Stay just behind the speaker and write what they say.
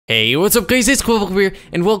Hey, what's up guys, it's Kwebbelkop here,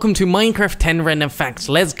 and welcome to Minecraft 10 Random Facts.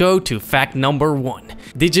 Let's go to fact number 1.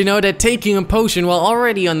 Did you know that taking a potion while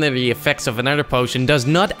already under the effects of another potion does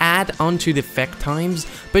not add onto the effect times,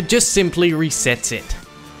 but just simply resets it?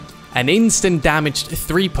 An instant damaged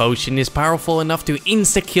 3 potion is powerful enough to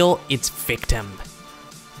insta-kill its victim.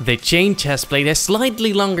 The chain chestplate has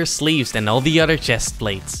slightly longer sleeves than all the other chest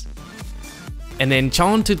plates. An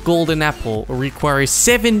enchanted golden apple requires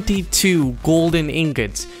 72 golden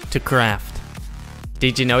ingots to craft.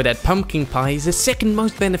 Did you know that pumpkin pie is the second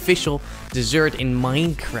most beneficial dessert in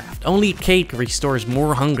Minecraft? Only cake restores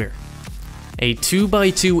more hunger. A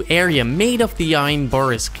 2x2 area made of the iron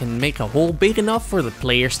bars can make a hole big enough for the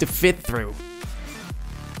players to fit through.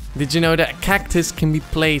 Did you know that a cactus can be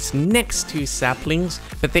placed next to saplings,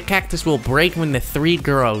 but the cactus will break when the tree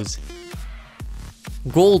grows?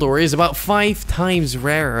 Gold ore is about 5 times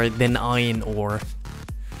rarer than iron ore.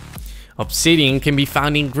 Obsidian can be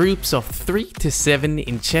found in groups of 3 to 7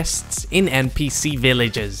 in chests in NPC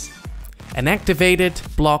villages. An activated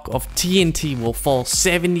block of TNT will fall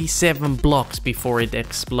 77 blocks before it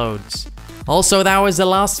explodes. Also, that was the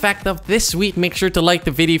last fact of this week. Make sure to like the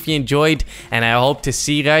video if you enjoyed, and I hope to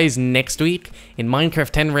see you guys next week in Minecraft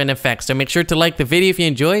 10 Random Facts. So make sure to like the video if you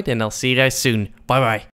enjoyed, and I'll see you guys soon. Bye bye.